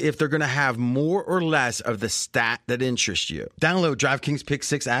choose if they're going to have more or less of the stat that interests you. Download DraftKings Pick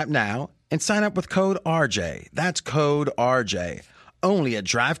 6 app now and sign up with code RJ. That's code RJ. Only at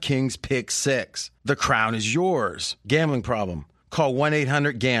DraftKings Pick 6. The crown is yours. Gambling problem? Call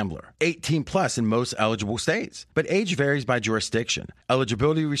 1-800-GAMBLER. 18 plus in most eligible states. But age varies by jurisdiction.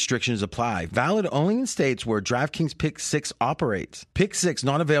 Eligibility restrictions apply. Valid only in states where DraftKings Pick 6 operates. Pick 6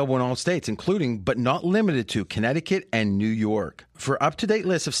 not available in all states, including but not limited to Connecticut and New York. For up-to-date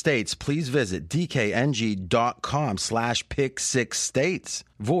list of states, please visit dkng.com/pick6states.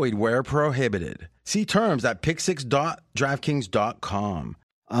 Void where prohibited. See terms at pick6.draftkings.com.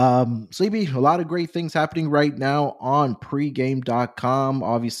 Sleepy, a lot of great things happening right now on pregame.com.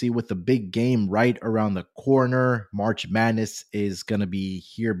 Obviously, with the big game right around the corner, March Madness is going to be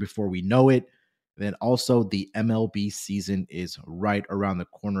here before we know it. Then also the MLB season is right around the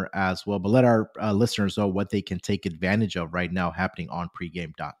corner as well. But let our listeners know what they can take advantage of right now happening on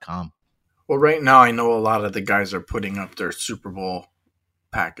pregame.com. Well, right now I know a lot of the guys are putting up their Super Bowl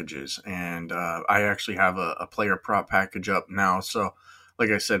packages, and I actually have a player prop package up now. So like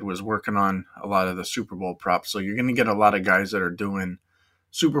I said, was working on a lot of the Super Bowl props. So you're going to get a lot of guys that are doing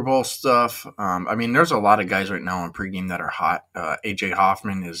Super Bowl stuff. There's a lot of guys right now on pregame that are hot. AJ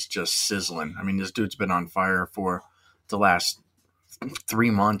Hoffman is just sizzling. This dude's been on fire for the last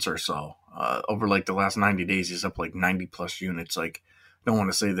 3 months or so. Over like the last 90 days, he's up like 90 plus units. Like, I don't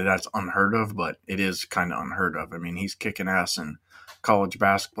want to say that that's unheard of, but it is kind of unheard of. I mean, he's kicking ass in college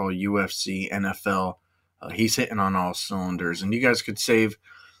basketball, UFC, NFL. He's hitting on all cylinders, and you guys could save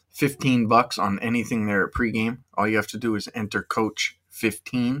 $15 on anything there at pregame. All you have to do is enter Coach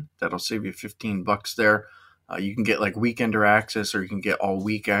 15. That'll save you $15 there. You can get like weekender access, or you can get all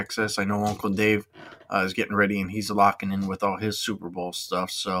week access. I know Uncle Dave is getting ready, and he's locking in with all his Super Bowl stuff.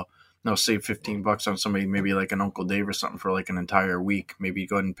 So they'll save $15 on somebody, maybe like an Uncle Dave or something, for like an entire week. Maybe you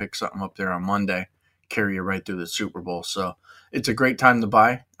go ahead and pick something up there on Monday, carry you right through the Super Bowl. So it's a great time to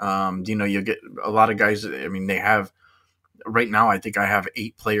buy. You'll get a lot of guys. I mean, they have right now. I think I have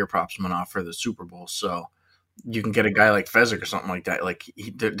 8 player props off for the Super Bowl. So you can get a guy like Fezzik or something like that. Like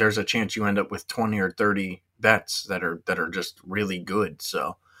there's a chance you end up with 20 or 30 bets that are just really good.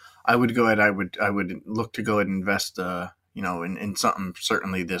 So I would go ahead. I would look to go ahead and invest. In something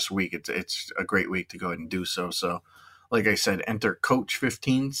certainly this week. It's a great week to go ahead and do so. So, like I said, enter Coach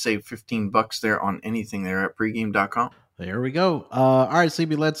 15, save $15 there on anything there at pregame.com. There we go. All right,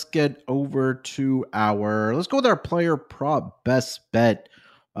 Sleepy, let's get over to let's go with our player prop best bet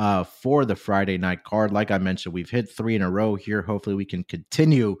for the Friday night card. Like I mentioned, we've hit 3 in a row here. Hopefully we can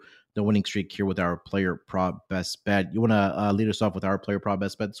continue the winning streak here with our player prop best bet. You want to lead us off with our player prop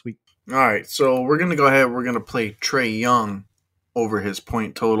best bet this week? All right, so we're going to go ahead. We're going to play Trae Young over his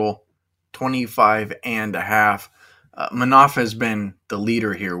point total, 25.5. Manaf has been the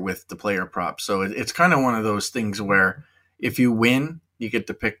leader here with the player prop. So it's kind of one of those things where if you win, you get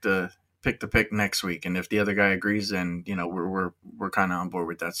to pick the pick next week. And if the other guy agrees, then, we're kind of on board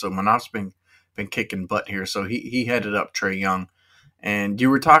with that. So Manaf's been kicking butt here. So he headed up Trae Young. And you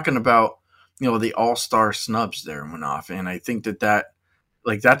were talking about, the all-star snubs there, Manaf. And I think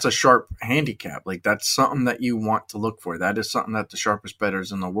that's a sharp handicap. Like, that's something that you want to look for. That is something that the sharpest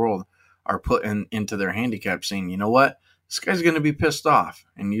bettors in the world are putting into their handicap, saying, you know what, this guy's going to be pissed off.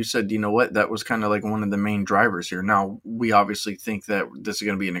 And you said, you know what, that was kind of like one of the main drivers here. Now, we obviously think that this is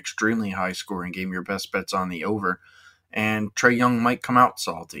going to be an extremely high-scoring game. Your best bet's on the over. And Trae Young might come out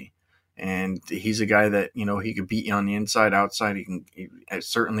salty. And he's a guy that, he could beat you on the inside, outside. He can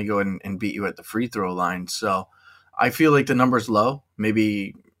certainly go ahead and beat you at the free throw line. So I feel like the number's low.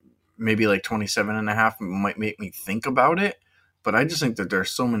 Maybe like 27.5 might make me think about it. But I just think that there's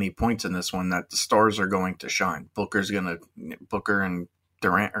so many points in this one that the stars are going to shine. Booker and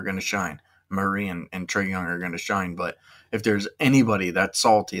Durant are going to shine. Murray and Trae Young are going to shine. But if there's anybody that's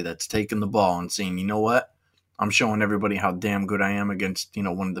salty, that's taking the ball and saying, you know what, I'm showing everybody how damn good I am against,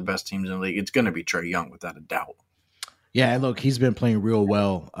 one of the best teams in the league, it's going to be Trae Young without a doubt. Yeah, look, he's been playing real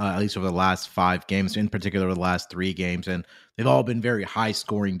well, at least over the last 5 games, in particular the last 3 games, and they've all been very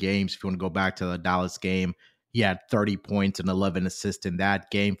high-scoring games. If you want to go back to the Dallas game, he had 30 points and 11 assists in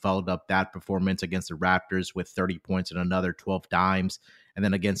that game, followed up that performance against the Raptors with 30 points and another 12 dimes, and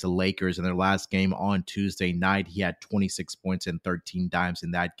then against the Lakers in their last game on Tuesday night, he had 26 points and 13 dimes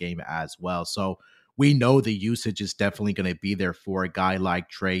in that game as well. So we know the usage is definitely going to be there for a guy like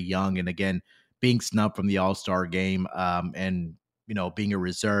Trae Young, and again, being snubbed from the All-Star game and, being a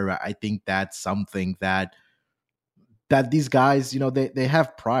reserve, I think that's something that these guys, they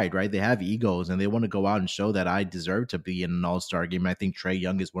have pride, right? They have egos, and they want to go out and show that I deserve to be in an All-Star game. And I think Trae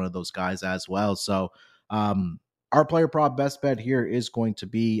Young is one of those guys as well. So our player prop best bet here is going to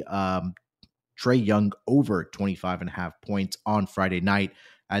be Trae Young over 25.5 points on Friday night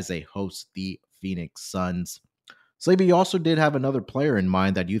as they host the Phoenix Suns. Sleepy, you also did have another player in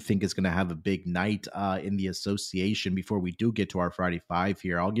mind that you think is going to have a big night in the association. Before we do get to our Friday 5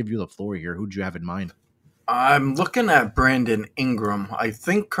 here, I'll give you the floor here. Who do you have in mind? I'm looking at Brandon Ingram. I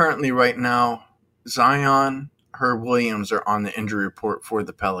think currently right now, Zion, Herb Williams are on the injury report for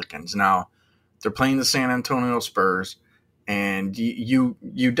the Pelicans. Now, they're playing the San Antonio Spurs, and you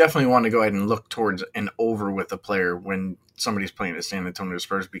definitely want to go ahead and look towards an over with a player when somebody's playing the San Antonio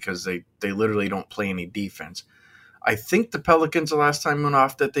Spurs, because they literally don't play any defense. I think the Pelicans, the last time went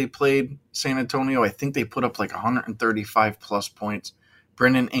off that they played San Antonio, I think they put up like 135 plus points.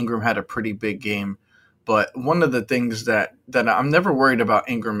 Brandon Ingram had a pretty big game. But one of the things that I'm never worried about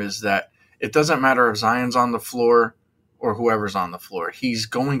Ingram is that it doesn't matter if Zion's on the floor or whoever's on the floor. He's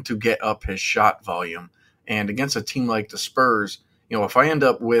going to get up his shot volume. And against a team like the Spurs, if I end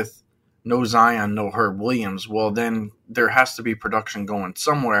up with no Zion, no Herb Williams, well, then there has to be production going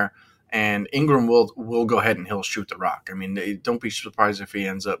somewhere. And Ingram will go ahead and he'll shoot the rock. I mean, don't be surprised if he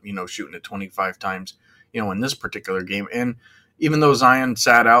ends up, shooting it 25 times, in this particular game. And even though Zion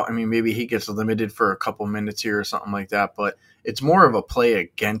sat out, I mean, maybe he gets limited for a couple minutes here or something like that. But it's more of a play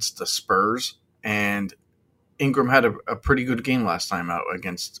against the Spurs. And Ingram had a pretty good game last time out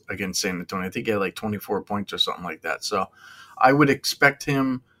against San Antonio. I think he had like 24 points or something like that. So I would expect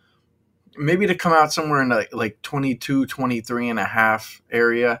him maybe to come out somewhere in the like 22, 23 and a half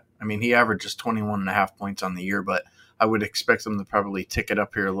area. I mean, he averages 21 and a half points on the year, but I would expect him to probably tick it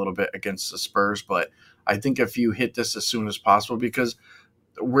up here a little bit against the Spurs. But I think if you hit this as soon as possible, because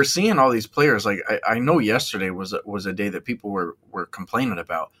we're seeing all these players, like I know yesterday was a day that people were complaining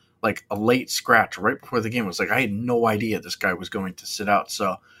about, like a late scratch right before the game. It was like, I had no idea this guy was going to sit out.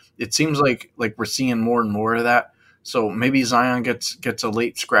 So it seems like we're seeing more and more of that. So maybe Zion gets a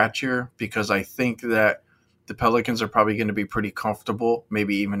late scratch here, because I think that the Pelicans are probably going to be pretty comfortable.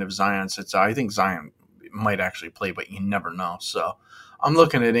 Maybe even if Zion sits out, I think Zion might actually play, but you never know. So I'm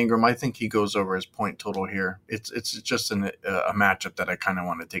looking at Ingram. I think he goes over his point total here. It's just a matchup that I kind of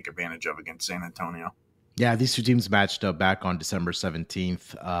want to take advantage of against San Antonio. Yeah, these two teams matched up back on December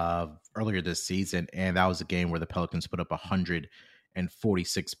 17th earlier this season, and that was a game where the Pelicans put up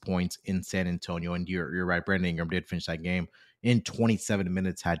 146 points in San Antonio. And you're right, Brandon Ingram did finish that game in 27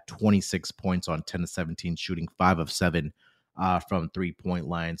 minutes, had 26 points on 10 of 17 shooting, 5 of 7 from three-point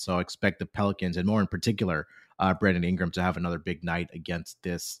line. So I expect the Pelicans, and more in particular, Brandon Ingram, to have another big night against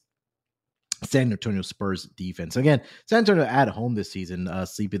this San Antonio Spurs defense. Again, San Antonio at home this season,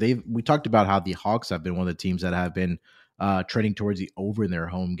 Sleepy. We talked about how the Hawks have been one of the teams that have been trending towards the over in their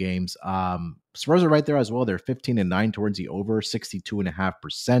home games. Spurs are right there as well. They're 15-9 towards the over,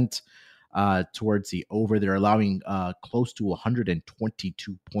 62.5% towards the over. They're allowing close to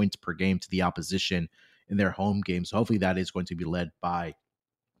 122 points per game to the opposition in their home games. So hopefully that is going to be led by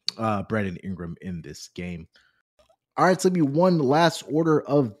Brandon Ingram in this game. All right, so let me one last order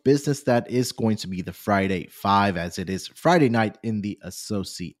of business. That is going to be the Friday Five, as it is Friday night in the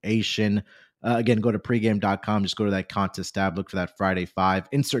association. Again, go to pregame.com. Just go to that contest tab. Look for that Friday Five.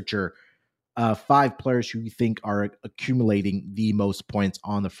 Insert your 5 players who you think are accumulating the most points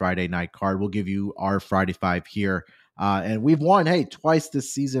on the Friday night card. We'll give you our Friday Five here. And we've won, twice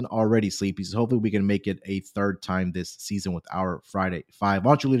this season already, Sleepy. So hopefully we can make it a third time this season with our Friday Five.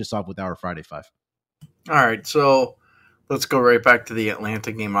 Why don't you lead us off with our Friday Five? All right, so let's go right back to the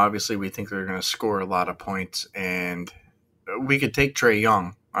Atlanta game. Obviously, we think they're going to score a lot of points, and we could take Trae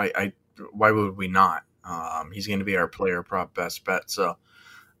Young. Why would we not? He's going to be our player prop best bet. So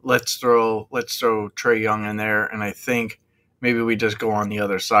let's throw Trae Young in there, and I think maybe we just go on the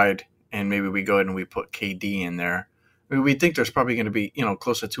other side, and maybe we go ahead and we put KD in there. We think there's probably going to be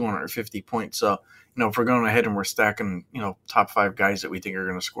close to 250 points. So if we're going ahead and we're stacking top 5 guys that we think are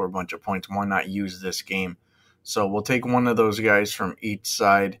going to score a bunch of points, why not use this game? So we'll take one of those guys from each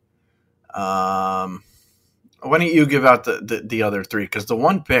side. Why don't you give out the other 3? Because the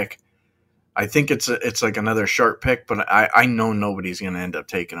one pick, I think it's like another sharp pick, but I know nobody's going to end up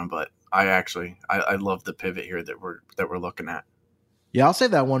taking him. But I love the pivot here that we're looking at. Yeah, I'll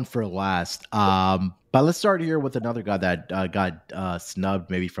save that one for last. But let's start here with another guy that got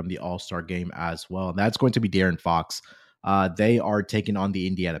snubbed maybe from the All-Star game as well. And that's going to be De'Aaron Fox. They are taking on the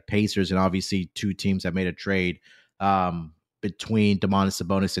Indiana Pacers, and obviously 2 teams have made a trade between Domantas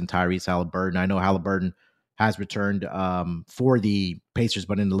Sabonis and Tyrese Haliburton. I know Haliburton has returned for the Pacers,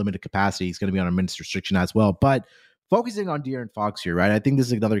 but in a limited capacity. He's going to be on a minutes restriction as well. But focusing on De'Aaron Fox here, right? I think this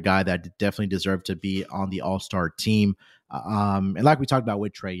is another guy that definitely deserved to be on the All-Star team. And like we talked about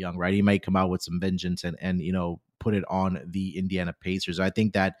with Trae Young, right? He may come out with some vengeance and put it on the Indiana Pacers. I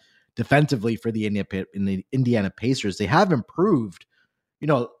think that defensively for the Indiana Pacers, they have improved,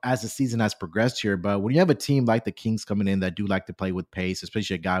 as the season has progressed here. But when you have a team like the Kings coming in that do like to play with pace,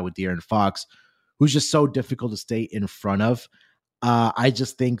 especially a guy with De'Aaron Fox, who's just so difficult to stay in front of, I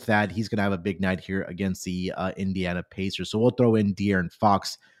just think that he's going to have a big night here against the Indiana Pacers. So we'll throw in De'Aaron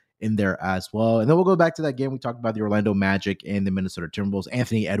Fox in there as well. And then we'll go back to that game we talked about, the Orlando Magic and the Minnesota Timberwolves.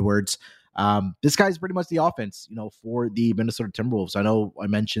 Anthony Edwards. This guy's pretty much the offense, for the Minnesota Timberwolves. I know I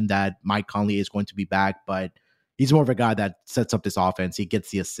mentioned that Mike Conley is going to be back, but he's more of a guy that sets up this offense. He gets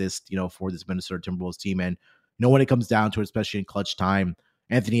the assist, for this Minnesota Timberwolves team. And, when it comes down to it, especially in clutch time,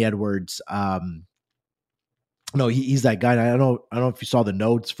 Anthony Edwards, he's that guy. And I don't know if you saw the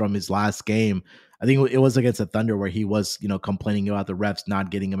notes from his last game. I think it was against the Thunder where he was, complaining about the refs not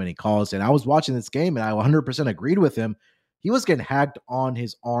getting him any calls. And I was watching this game and I 100% agreed with him. He was getting hacked on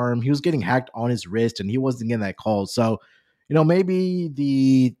his arm. He was getting hacked on his wrist, and he wasn't getting that call. So, maybe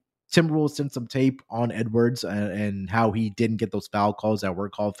the Timberwolves sent some tape on Edwards and how he didn't get those foul calls that were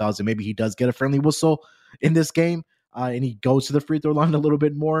called fouls. And maybe he does get a friendly whistle in this game. And he goes to the free throw line a little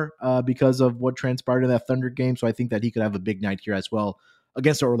bit more because of what transpired in that Thunder game. So I think that he could have a big night here as well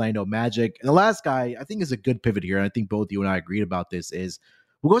against the Orlando Magic. And the last guy I think is a good pivot here, and I think both you and I agreed about this, is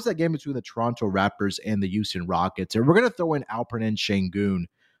we'll go to that game between the Toronto Raptors and the Houston Rockets. And we're going to throw in Alperen Şengün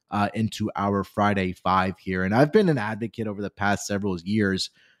into our Friday five here. And I've been an advocate over the past several years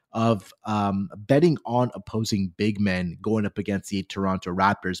of betting on opposing big men going up against the Toronto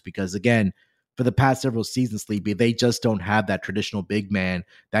Raptors because, again, for the past several seasons, Sleepy, they just don't have that traditional big man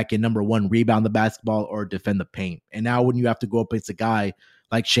that can, number one, rebound the basketball or defend the paint. And now when you have to go up against a guy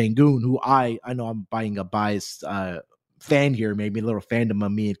like Şengün, who I know I'm buying a biased fan here, maybe a little fandom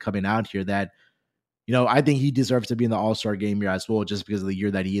of me coming out here that, I think he deserves to be in the All-Star game here as well, just because of the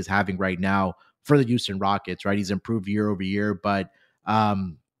year that he is having right now for the Houston Rockets, right? He's improved year over year, but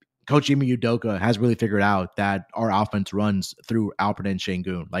Coach Ime Udoka has really figured out that our offense runs through Alperen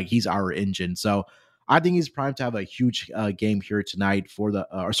Şengün. Like, he's our engine. So I think he's primed to have a huge game here tonight for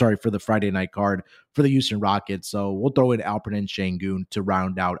the Friday night card for the Houston Rockets. So we'll throw in Alperen Şengün to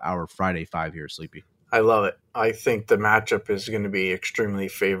round out our Friday five here, Sleepy. I love it. I think the matchup is going to be extremely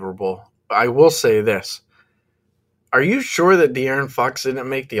favorable. I will say this. Are you sure that De'Aaron Fox didn't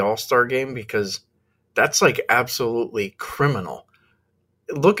make the All-Star game? Because that's like absolutely criminal.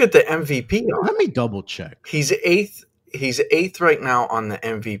 Look at the MVP odds. Let me double check. He's eighth right now on the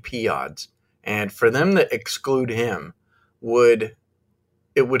MVP odds. And for them to exclude him would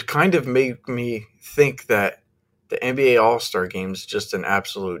kind of make me think that the NBA All-Star game is just an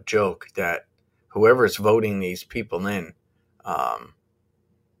absolute joke, that whoever's voting these people in,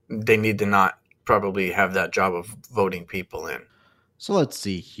 they need to not probably have that job of voting people in. So let's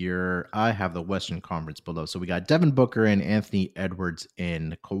see here. I have the Western Conference below. So we got Devin Booker and Anthony Edwards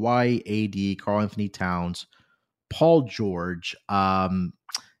in, Kawhi, AD, Karl Anthony Towns, Paul George. And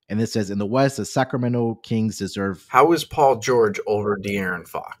this says in the West, the Sacramento Kings deserve. How is Paul George over De'Aaron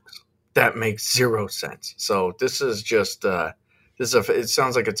Fox? That makes zero sense. So this is just it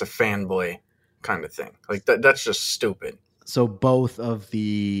sounds like it's a fanboy kind of thing. Like that's just stupid. So both of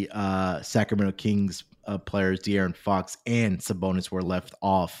the Sacramento Kings players, De'Aaron Fox and Sabonis, were left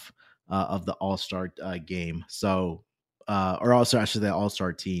off of the All-Star game. So, or also actually the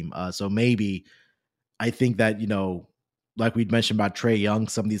All-Star team. So maybe I think that, like we'd mentioned about Trae Young,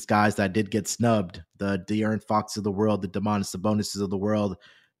 some of these guys that did get snubbed, the De'Aaron Fox of the world, the Domantas Sabonis of the world,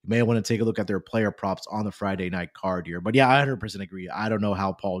 you may want to take a look at their player props on the Friday night card here. But yeah, I 100% agree. I don't know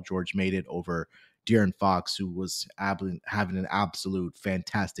how Paul George made it over De'Aaron Fox, who was having an absolute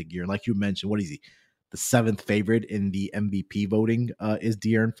fantastic year. Like you mentioned, what is he? The seventh favorite in the MVP voting is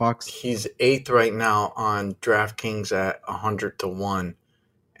De'Aaron Fox. He's eighth right now on DraftKings at 100-1.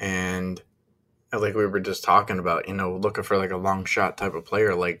 And like we were just talking about, looking for like a long shot type of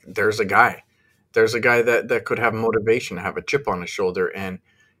player, like there's a guy that could have motivation, have a chip on his shoulder, and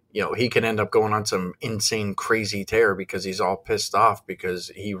he could end up going on some insane, crazy tear because he's all pissed off because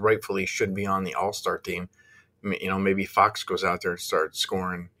he rightfully should be on the All-Star team. Maybe Fox goes out there and starts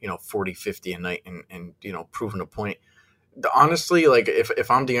scoring, 40, 50 a night and proving a point. Honestly, like if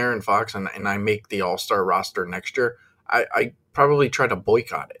I'm De'Aaron Fox and I make the All-Star roster next year, I probably try to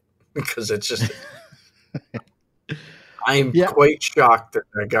boycott it because it's just I'm quite shocked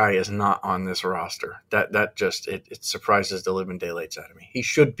that guy is not on this roster. That just it surprises the living daylights out of me. He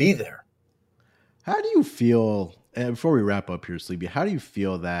should be there. How do you feel? And before we wrap up here, Sleepy, how do you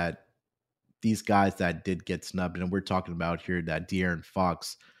feel that these guys that did get snubbed, and we're talking about here that De'Aaron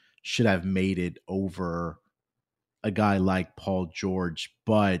Fox should have made it over a guy like Paul George,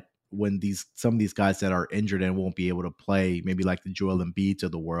 but when some of these guys that are injured and won't be able to play, maybe like the Joel Embiid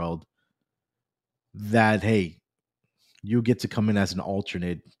of the world, that hey, you get to come in as an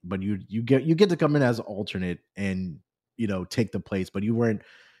alternate, but you get to come in as an alternate and take the place, but you weren't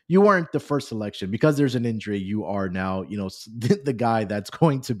the first selection because there's an injury. You are now the guy that's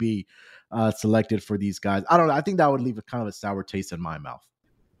going to be selected for these guys. I don't know. I think that would leave a kind of a sour taste in my mouth.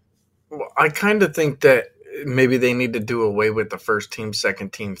 Well, I kind of think that maybe they need to do away with the first team,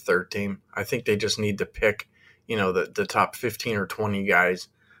 second team, third team. I think they just need to pick the top 15 or 20 guys.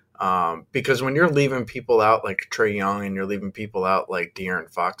 Because when you're leaving people out like Trae Young and you're leaving people out like De'Aaron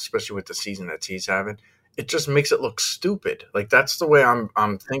Fox, especially with the season that he's having, it just makes it look stupid. Like that's the way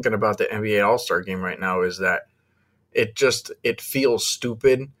I'm thinking about the NBA All-Star game right now, is that it feels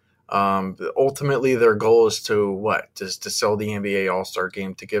stupid. Ultimately their goal is to sell the NBA All-Star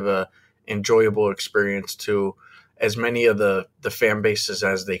game, to give a enjoyable experience to as many of the fan bases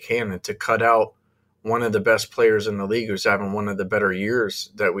as they can, and to cut out one of the best players in the league who's having one of the better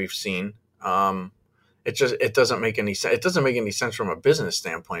years that we've seen. It doesn't make any sense. It doesn't make any sense from a business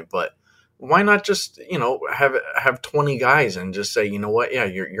standpoint, but why not just, have 20 guys and just say, you know what? Yeah,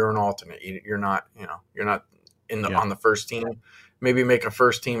 you're an alternate. You're not on the first team. Maybe make a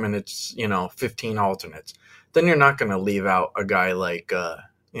first team and it's, 15 alternates. Then you're not going to leave out a guy like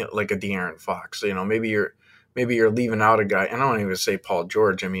like a De'Aaron Fox. Maybe you're leaving out a guy, and I don't even say Paul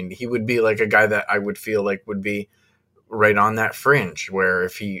George. I mean, he would be like a guy that I would feel like would be right on that fringe where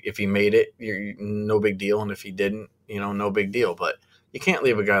if he made it, no big deal, and if he didn't, no big deal. But you can't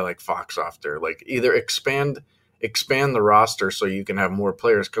leave a guy like Fox off there. Like, either expand the roster so you can have more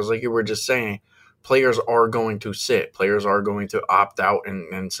players, because like you were just saying, players are going to sit, players are going to opt out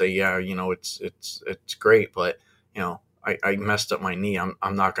and say, yeah, it's great, but I messed up my knee,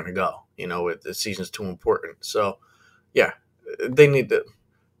 I'm not going to go. The season's too important. So yeah, they need to.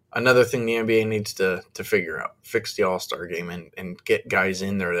 Another thing the NBA needs to figure out, fix the All-Star game and get guys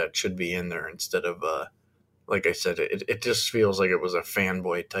in there that should be in there instead of, like I said, it just feels like it was a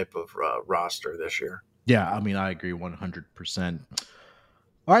fanboy type of roster this year. Yeah, I mean, I agree 100%.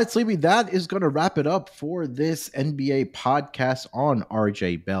 All right, Sleepy, that is going to wrap it up for this NBA podcast on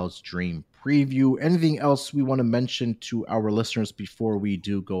RJ Bell's Dream Preview. Anything else we want to mention to our listeners before we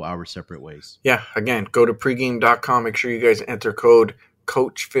do go our separate ways? Yeah, again, go to pregame.com. Make sure you guys enter code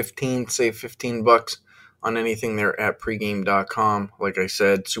Coach15, save $15 on anything there at pregame.com. Like I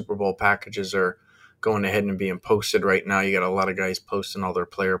said, Super Bowl packages are going ahead and being posted right now. You got a lot of guys posting all their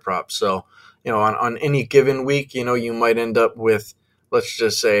player props. So, on any given week, you might end up with, let's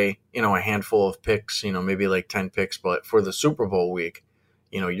just say, a handful of picks, maybe like 10 picks. But for the Super Bowl week,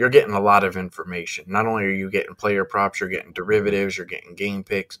 you're getting a lot of information. Not only are you getting player props, you're getting derivatives, you're getting game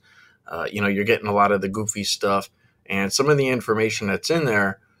picks. You're getting a lot of the goofy stuff. And some of the information that's in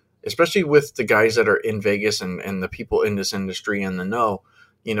there, especially with the guys that are in Vegas and the people in this industry in the know,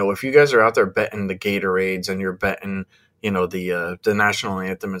 if you guys are out there betting the Gatorades and you're betting, the national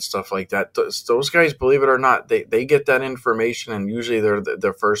anthem and stuff like that, those guys, believe it or not, they get that information, and usually they're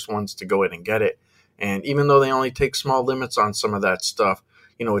the first ones to go in and get it. And even though they only take small limits on some of that stuff,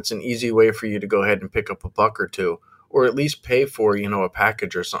 it's an easy way for you to go ahead and pick up a buck or two, or at least pay for, a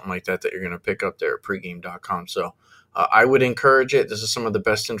package or something like that you're going to pick up there at pregame.com. So I would encourage it. This is some of the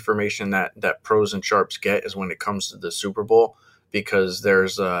best information that pros and sharps get is when it comes to the Super Bowl, because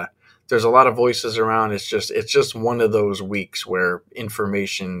there's a lot of voices around. It's just one of those weeks where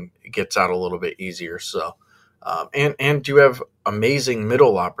information gets out a little bit easier. So, and you have amazing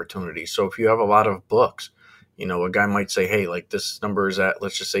middle opportunities. So if you have a lot of books, a guy might say, hey, like this number is at,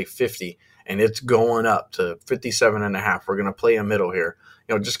 let's just say 50, and it's going up to 57.5. We're going to play a middle here.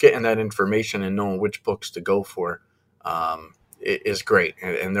 Just getting that information and knowing which books to go for is great.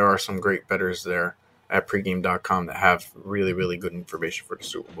 And there are some great bettors there at pregame.com that have really, really good information for the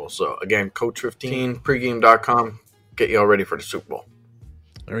Super Bowl. So again, Coach15, pregame.com, get you all ready for the Super Bowl.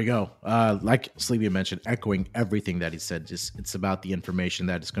 There we go. Like Sleepy mentioned, echoing everything that he said, just it's about the information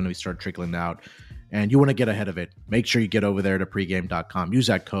that is going to start trickling out, and you want to get ahead of it. Make sure you get over there to pregame.com. Use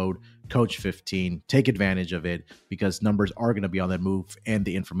that code Coach15. Take advantage of it, because numbers are going to be on that move and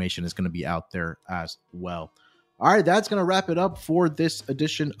the information is going to be out there as well. All right, that's going to wrap it up for this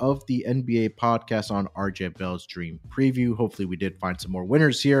edition of the NBA podcast on RJ Bell's Dream Preview. Hopefully we did find some more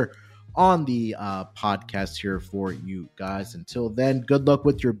winners here on the podcast here for you guys. Until then, good luck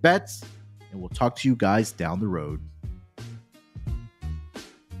with your bets, and we'll talk to you guys down the road.